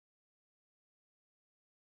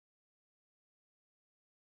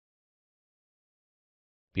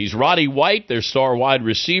He's Roddy White, their star wide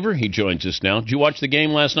receiver. He joins us now. Did you watch the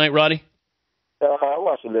game last night, Roddy? I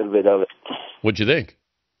watched a little bit of it. What'd you think?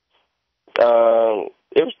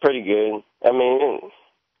 It was pretty good. I mean,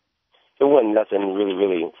 it wasn't nothing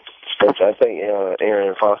really special. I think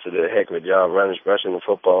Aaron Foster did a heck of a job rushing the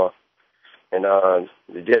football. And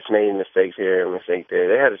they just made mistakes here and mistakes there.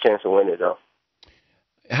 They had a chance to win it, though.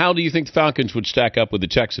 How do you think the Falcons would stack up with the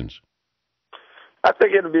Texans? I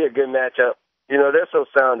think it'll be a good matchup. You know, they're so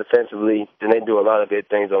sound defensively, and they do a lot of good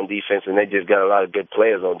things on defense, and they just got a lot of good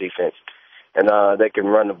players on defense. And they can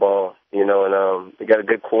run the ball, you know, and they got a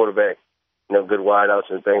good quarterback, you know, good wideouts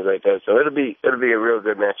and things like that. So it'll be a real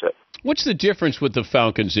good matchup. What's the difference with the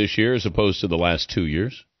Falcons this year as opposed to the last 2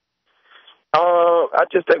 years? I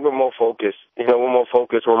just think we're more focused. You know, we're more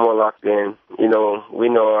focused. We're more locked in. You know, we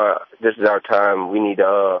know this is our time. We need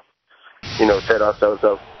to, you know, set ourselves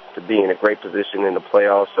up to be in a great position in the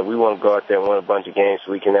playoffs. So we want to go out there and win a bunch of games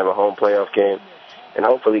so we can have a home playoff game and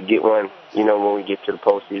hopefully get one, you know, when we get to the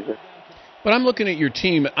postseason. But I'm looking at your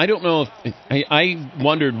team. I don't know if I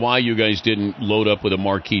wondered why you guys didn't load up with a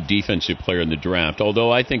marquee defensive player in the draft. Although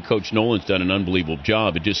I think Coach Nolan's done an unbelievable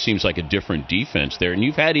job, it just seems like a different defense there. And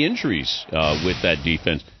you've had injuries with that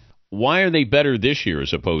defense. Why are they better this year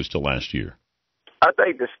as opposed to last year? I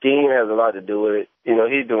think the scheme has a lot to do with it. You know,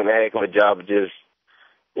 he's doing a heck of a job of just,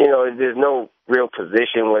 you know, there's no real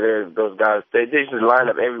position where those guys, they just line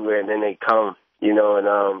up everywhere and then they come, you know,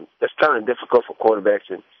 and it's kind of difficult for quarterbacks.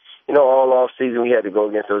 And, you know, all off season we had to go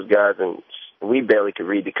against those guys, and we barely could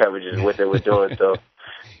read the coverages of what they were doing. So,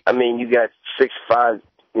 I mean, you got 6-5,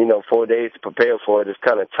 4 days to prepare for it. It's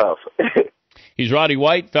kind of tough. He's Roddy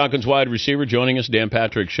White, Falcons wide receiver, joining us, Dan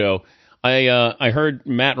Patrick Show. I heard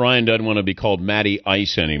Matt Ryan doesn't want to be called Matty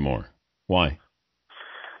Ice anymore. Why?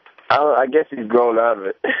 I guess he's grown out of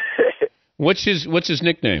it. What's his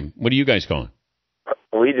nickname? What do you guys call him?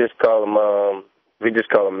 We just call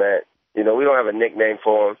him Matt. You know, we don't have a nickname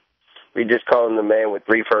for him. We just call him the man with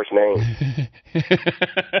 3 first names.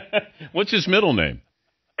 What's his middle name?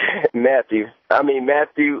 Matthew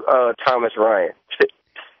Thomas Ryan.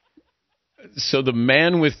 So the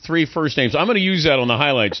man with 3 first names. I'm going to use that on the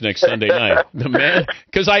highlights next Sunday night. The man,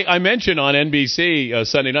 because I mentioned on NBC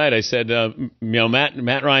Sunday night, I said,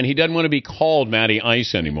 Matt Ryan, he doesn't want to be called Matty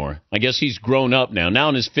Ice anymore. I guess he's grown up now. Now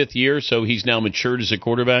in his 5th year, so he's now matured as a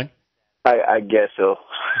quarterback? I guess so.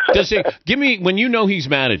 Does he, when you know he's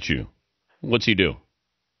mad at you, what's he do?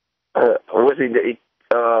 What's he do?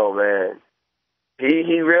 Oh, man.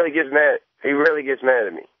 He really gets mad. He really gets mad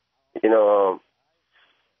at me. You know,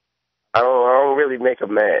 I don't really make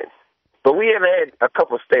him mad. But we have had a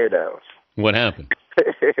couple stare downs. What happened?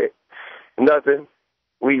 Nothing.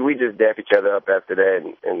 We just dap each other up after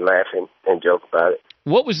that and laugh and joke about it.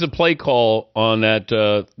 What was the play call on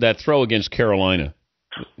that throw against Carolina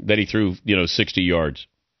that he threw, 60 yards?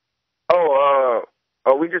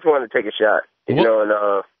 We just wanted to take a shot.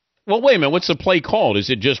 Well, wait a minute. What's the play called?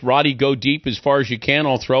 Is it just Roddy go deep as far as you can,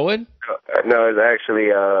 I'll throw it? No, it's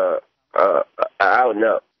actually out and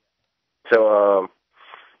up. So,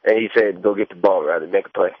 and he said, go get the ball, rather make a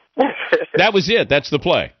play. That was it. That's the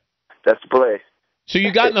play. That's the play. So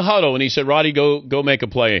you got in the huddle, and he said, Roddy, go make a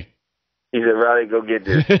play. He said, Roddy, go get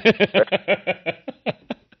this.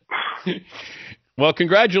 Well,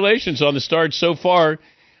 congratulations on the start so far.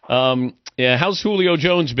 How's Julio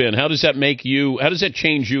Jones been? How does that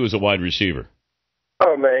change you as a wide receiver?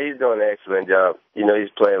 Oh, man, he's doing an excellent job. He's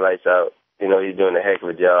playing lights out. He's doing a heck of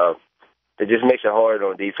a job. It just makes it hard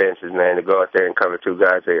on defenses, man, to go out there and cover 2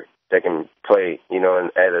 guys that can play,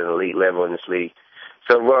 and at an elite level in this league.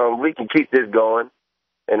 So we can keep this going.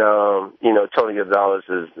 And, Tony Gonzalez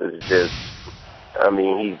is just,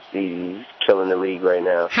 he's killing the league right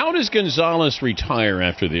now. How does Gonzalez retire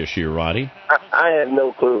after this year, Roddy? I have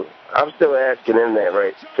no clue. I'm still asking him that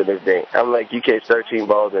right to this day. I'm like, you catch 13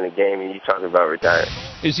 balls in a game and you're talking about retiring.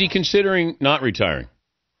 Is he considering not retiring?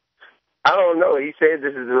 I don't know. He said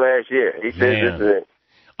this is the last year. He said this is it.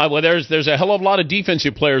 Well, there's a hell of a lot of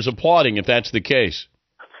defensive players applauding if that's the case.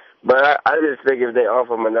 But I just think if they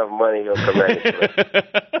offer him enough money, he'll come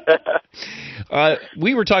back.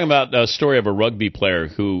 We were talking about a story of a rugby player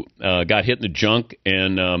who got hit in the junk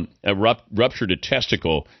and ruptured a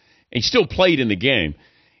testicle. He still played in the game.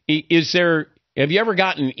 Have you ever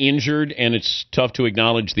gotten injured and it's tough to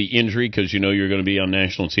acknowledge the injury because you're going to be on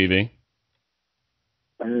national TV?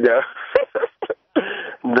 No.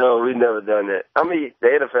 No, we've never done that. The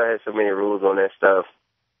NFL has so many rules on that stuff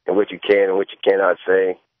and what you can and what you cannot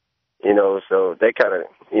say. So they kind of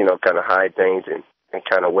hide things, and and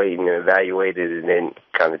kind of wait and evaluate it and then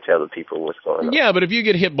kind of tell the people what's going on. Yeah, but if you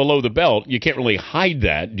get hit below the belt, you can't really hide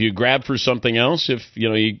that. Do you grab for something else if,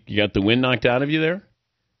 you got the wind knocked out of you there?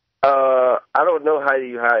 I don't know how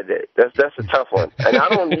you hide that. That's a tough one. And I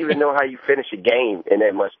don't even know how you finish a game in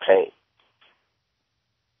that much pain.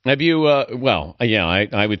 Have you,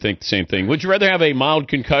 I would think the same thing. Would you rather have a mild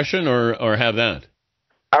concussion or have that?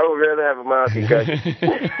 I would rather have a mild concussion.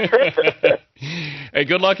 Hey,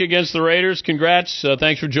 good luck against the Raiders. Congrats.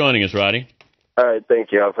 Thanks for joining us, Roddy. All right,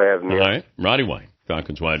 thank you all for having me. All right, Roddy White,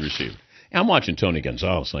 Falcons wide receiver. I'm watching Tony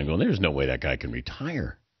Gonzalez and I'm going, there's no way that guy can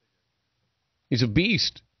retire. He's a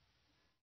beast.